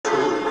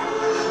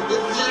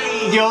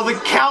Yo, the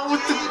count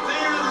with the...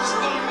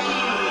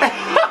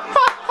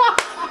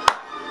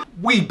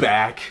 We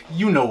back.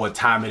 You know what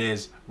time it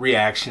is.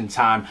 Reaction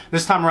time.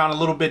 This time around a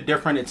little bit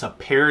different. It's a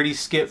parody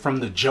skit from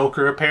the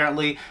Joker,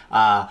 apparently.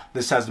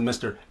 This has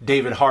Mr.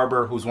 David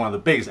Harbour, who's one of the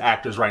biggest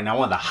actors right now,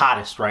 one of the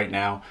hottest right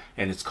now,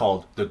 and it's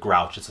called The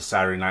Grouch. It's a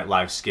Saturday Night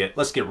Live skit.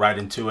 Let's get right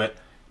into it.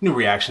 New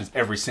reactions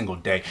every single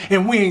day.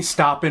 And we ain't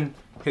stopping.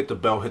 Hit the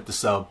bell, hit the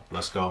sub.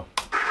 Let's go.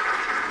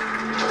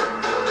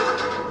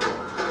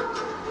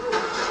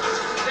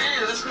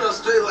 Damn, this smells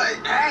straight like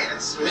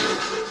ass, man.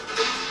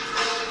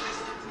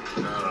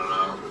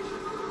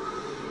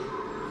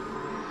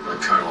 I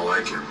kind of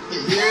like it.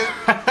 Yeah?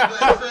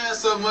 Like fans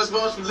so much, why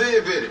don't you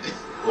live in it?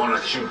 Why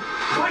don't you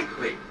fight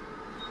me?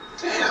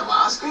 Damn,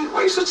 Oscar,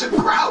 why you such a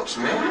grouch,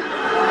 man?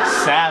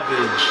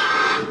 Savage.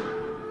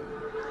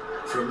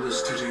 From the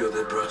studio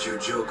that brought you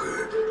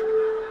Joker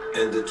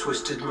and the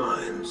Twisted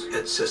Minds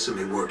at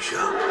Sesame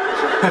Workshop.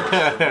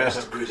 The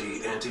most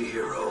gritty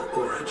anti-hero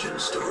origin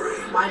story.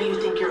 Why do you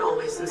think you're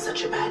always in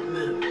such a bad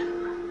mood?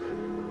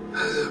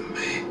 Is it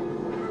me?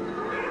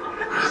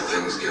 Are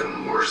things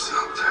getting worse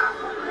out there?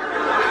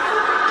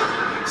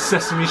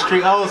 Sesame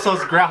Street. Oh, so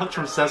it's Grouch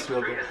from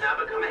Sesame. Street has now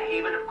become a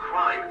haven of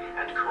crime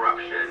and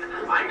corruption.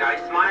 I'm Guy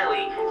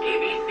Smiley,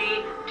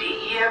 ABC,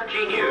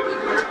 DEFG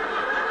News.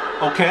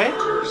 Okay.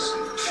 Hookers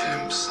and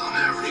pimps on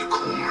every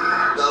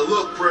corner. Now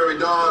look, Prairie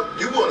Dog,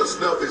 you want to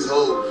snuff these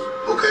hoes,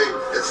 okay?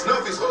 And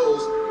snuff these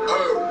hoes,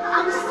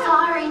 I'm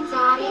sorry,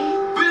 Daddy.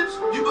 bitch,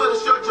 you better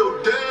shut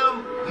your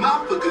damn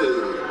mouth for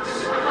good.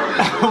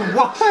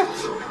 What?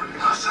 Over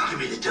nothing. Give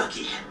me the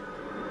ducky.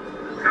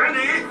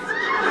 Ready?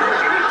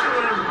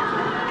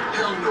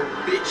 Hell no,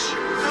 bitch.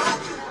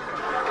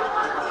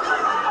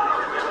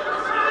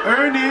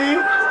 Ernie.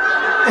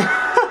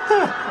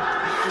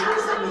 How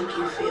does that make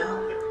you feel?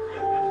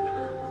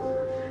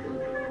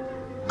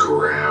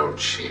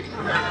 Grouchy.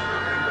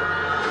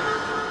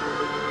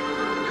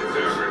 If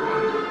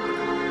everyone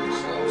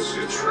calls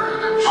you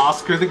trash,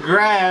 Oscar the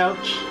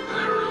Grouch. and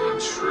everyone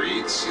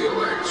treats you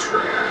like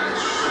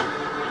trash,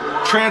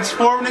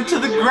 Transformed into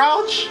the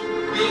Grouch.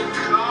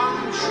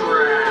 become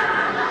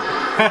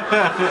trash.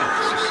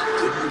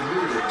 Did we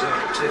really a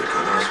dark take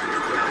on Oscar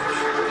the Grouch?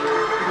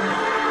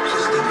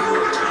 Just the New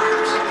York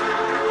Times.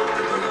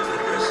 The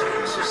beloved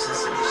residents of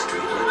Sesame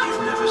Street like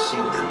you've never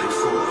seen them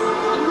before.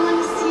 You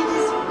want to see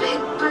this big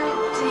bird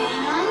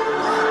dance?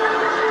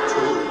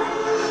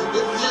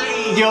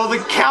 Yo, the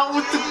count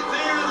with the...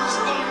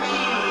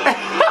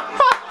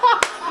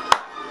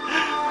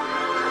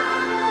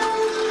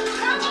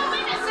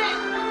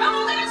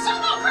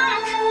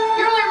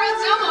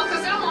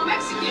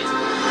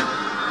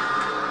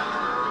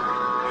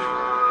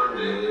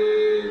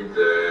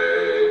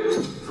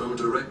 From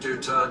director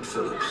Todd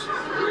Phillips.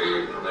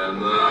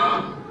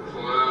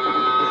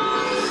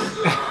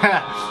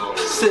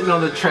 Sitting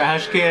on the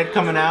trash can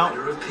coming out.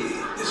 Letter P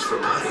is for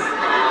Buddy.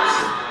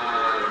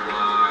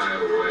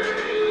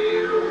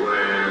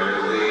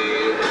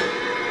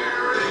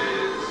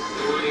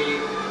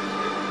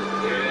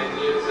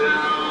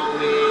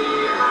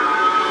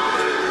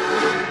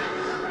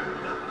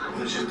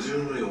 Would you do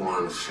me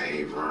one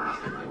favor?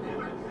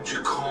 Would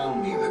you call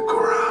me the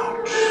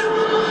Grouch?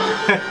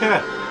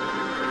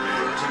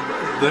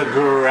 The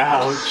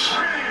Grouch.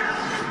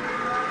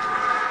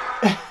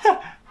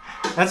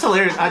 That's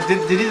hilarious.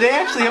 Did they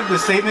actually have the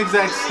same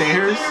exact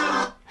stairs?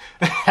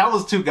 That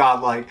was too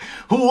godlike.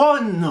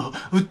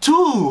 1,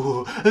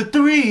 2,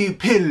 3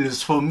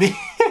 pills for me.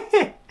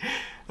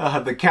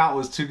 The count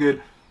was too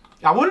good.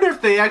 I wonder if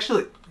they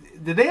actually...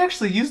 Did they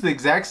actually use the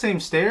exact same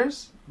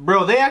stairs?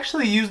 Bro, they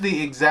actually used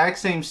the exact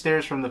same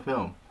stairs from the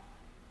film.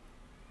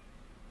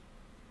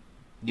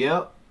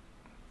 Yep.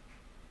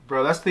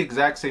 Bro, that's the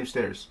exact same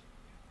stairs.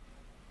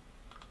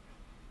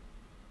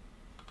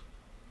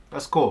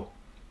 That's cool.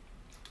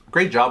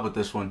 Great job with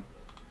this one.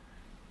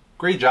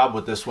 Great job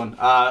with this one.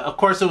 Of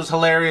course, it was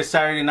hilarious.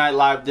 Saturday Night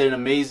Live did an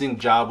amazing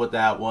job with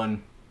that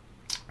one.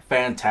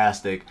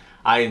 Fantastic.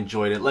 I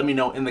enjoyed it. Let me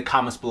know in the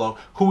comments below,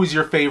 who was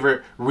your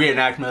favorite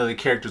reenactment of the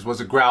characters?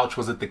 Was it Grouch?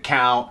 Was it the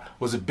Count?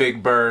 Was it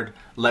Big Bird?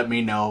 Let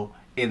me know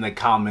in the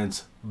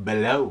comments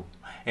below.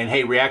 And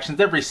hey, reactions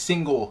every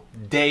single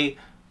day.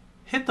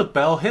 Hit the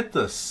bell, hit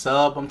the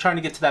sub. I'm trying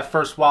to get to that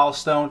first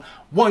milestone.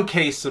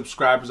 1K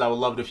subscribers. I would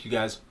love it if you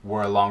guys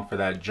were along for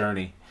that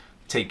journey.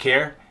 Take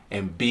care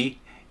and be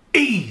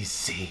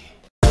easy.